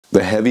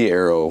The heavy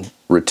arrow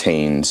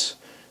retains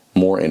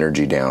more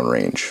energy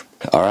downrange.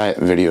 All right,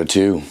 video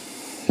 2.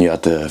 You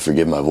have to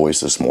forgive my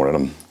voice this morning.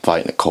 I'm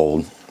fighting a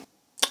cold.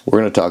 We're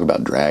going to talk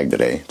about drag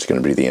today. It's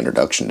going to be the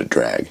introduction to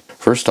drag.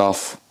 First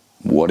off,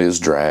 what is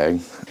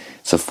drag?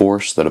 It's a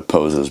force that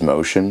opposes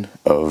motion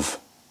of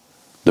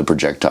the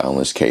projectile, in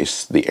this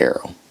case, the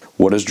arrow.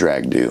 What does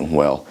drag do?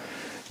 Well,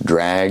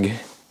 drag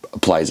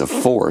applies a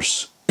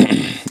force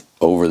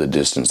over the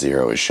distance the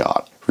arrow is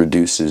shot,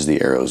 reduces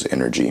the arrow's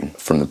energy.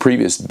 From the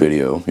previous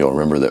video, you'll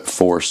remember that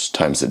force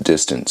times the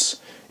distance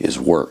is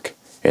work,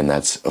 and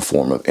that's a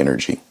form of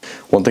energy.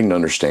 One thing to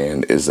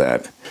understand is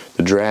that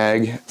the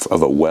drag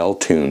of a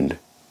well-tuned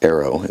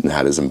arrow, and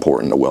that is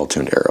important, a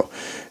well-tuned arrow,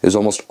 is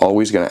almost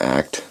always going to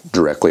act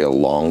directly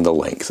along the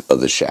length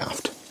of the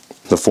shaft.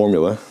 The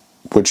formula,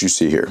 what you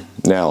see here.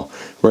 Now,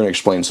 we're going to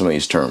explain some of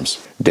these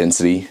terms.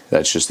 Density,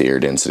 that's just the air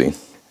density.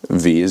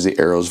 V is the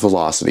arrow's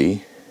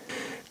velocity.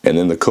 And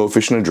then the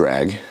coefficient of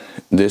drag,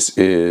 this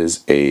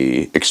is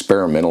a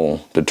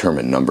experimental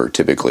determined number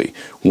typically,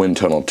 wind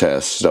tunnel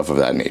tests, stuff of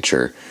that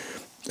nature.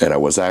 And I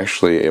was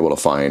actually able to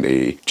find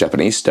a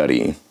Japanese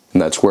study,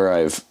 and that's where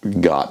I've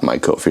got my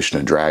coefficient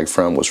of drag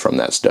from, was from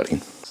that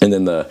study. And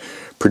then the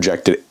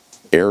projected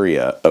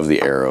area of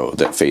the arrow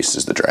that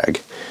faces the drag.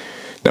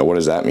 Now what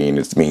does that mean?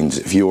 It means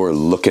if you're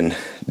looking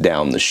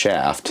down the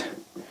shaft,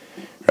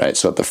 right,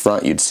 so at the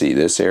front you'd see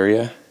this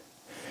area,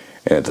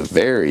 and at the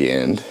very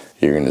end,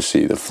 you're going to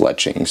see the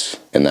fletchings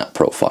in that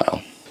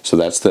profile. So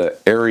that's the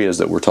areas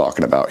that we're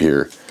talking about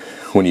here.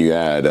 When you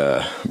add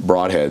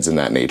broadheads and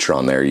that nature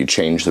on there, you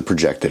change the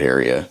projected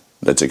area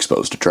that's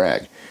exposed to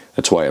drag.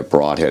 That's why a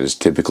broadhead is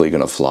typically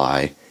going to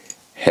fly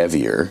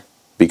heavier,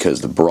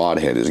 because the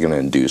broadhead is going to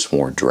induce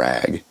more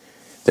drag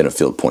than a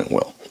field point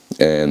will.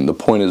 And the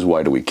point is,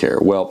 why do we care?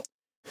 Well,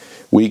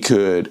 we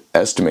could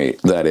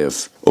estimate that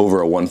if over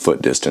a 1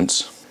 foot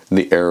distance,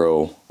 the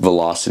arrow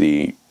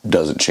velocity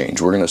doesn't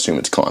change. We're going to assume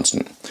it's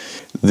constant.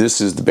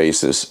 This is the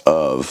basis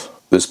of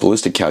this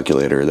ballistic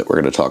calculator that we're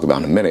going to talk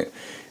about in a minute.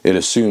 It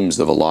assumes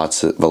the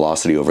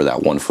velocity over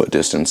that 1 foot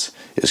distance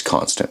is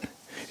constant.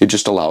 It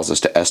just allows us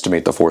to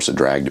estimate the force of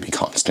drag to be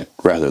constant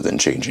rather than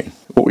changing.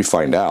 What we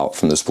find out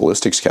from this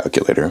ballistics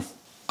calculator,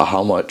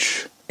 how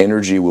much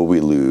energy will we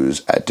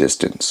lose at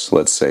distance,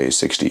 let's say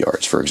 60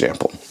 yards, for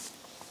example.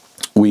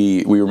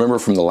 We remember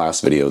from the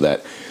last video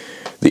that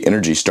the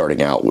energy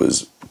starting out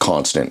was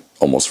constant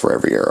almost for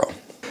every arrow.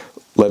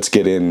 Let's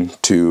get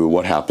into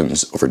what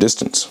happens over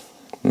distance.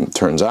 It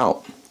turns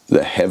out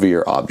the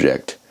heavier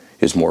object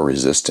is more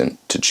resistant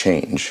to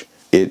change.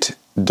 It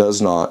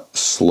does not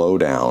slow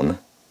down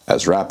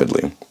as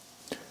rapidly.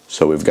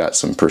 So we've got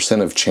some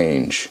percent of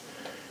change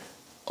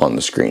on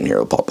the screen here.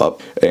 It'll pop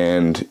up,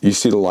 and you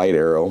see the light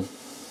arrow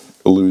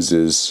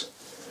loses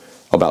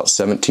about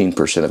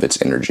 17% of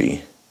its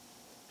energy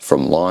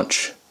from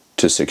launch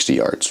to 60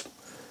 yards.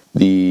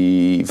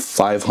 The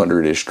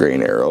 500-ish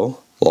grain arrow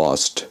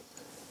lost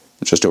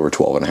just over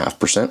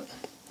 12.5%.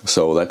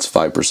 So that's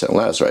 5%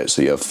 less, right?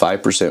 So you have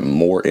 5%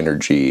 more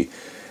energy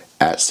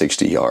at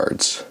 60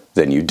 yards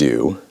than you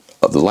do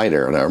of the light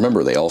arrow. Now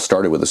remember, they all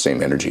started with the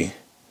same energy.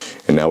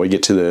 And now we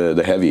get to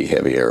the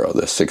heavy arrow,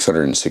 the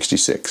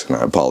 666. And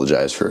I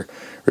apologize for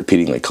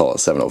repeatedly call it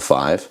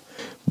 705.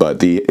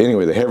 But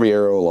anyway, the heavy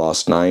arrow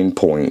lost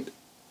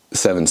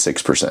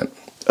 9.76%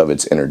 of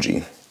its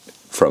energy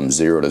from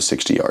 0 to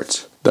 60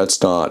 yards.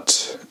 That's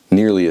not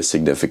nearly as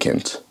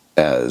significant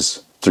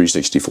as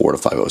 364 to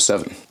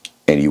 507.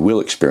 And you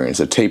will experience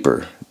a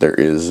taper. There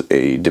is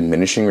a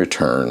diminishing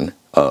return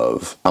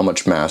of how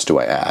much mass do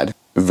I add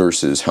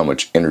versus how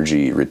much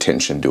energy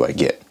retention do I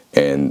get.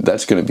 And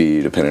that's going to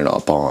be dependent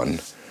upon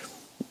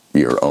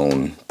your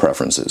own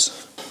preferences.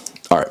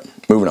 All right,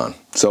 moving on.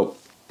 So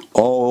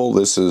all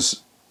this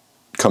has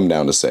come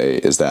down to say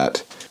is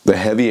that the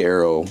heavy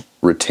arrow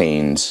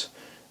retains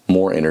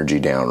more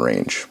energy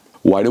downrange.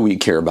 Why do we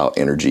care about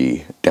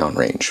energy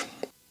downrange?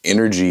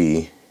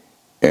 Energy,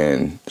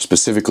 and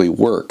specifically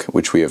work,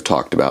 which we have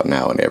talked about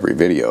now in every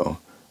video,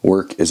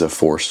 work is a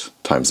force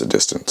times the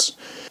distance.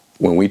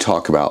 When we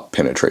talk about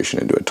penetration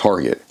into a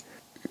target,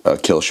 a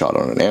kill shot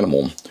on an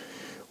animal,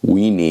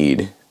 we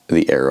need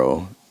the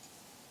arrow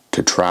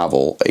to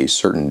travel a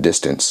certain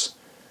distance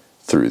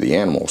through the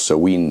animal, so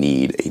we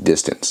need a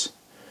distance.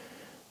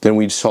 Then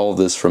we solve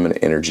this from an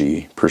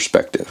energy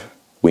perspective.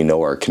 We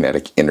know our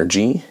kinetic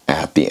energy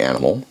at the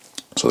animal,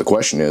 so the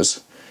question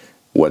is,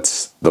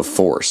 what's the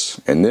force?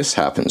 And this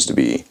happens to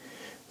be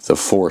the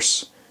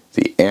force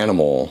the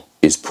animal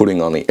is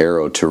putting on the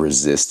arrow to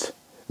resist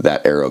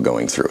that arrow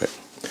going through it.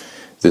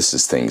 This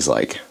is things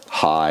like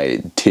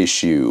hide,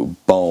 tissue,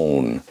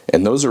 bone,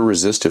 and those are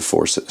resistive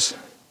forces.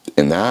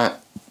 And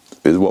that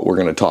is what we're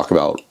going to talk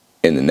about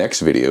in the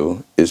next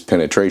video, is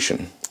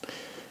penetration.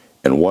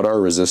 And what are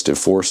resistive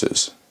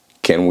forces?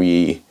 Can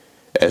we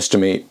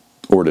estimate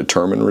or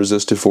determine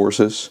resistive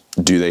forces?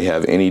 Do they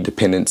have any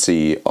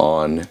dependency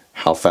on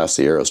how fast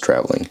the arrow is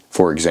traveling?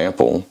 For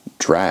example,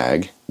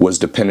 drag was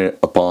dependent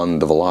upon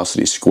the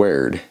velocity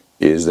squared.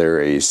 Is there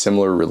a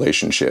similar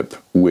relationship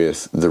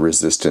with the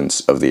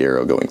resistance of the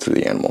arrow going through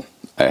the animal?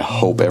 I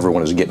hope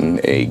everyone is getting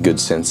a good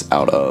sense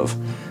out of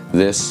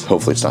this.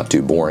 Hopefully it's not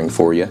too boring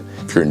for you.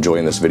 If you're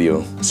enjoying this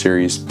video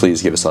series,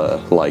 please give us a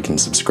like and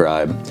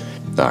subscribe.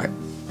 All right,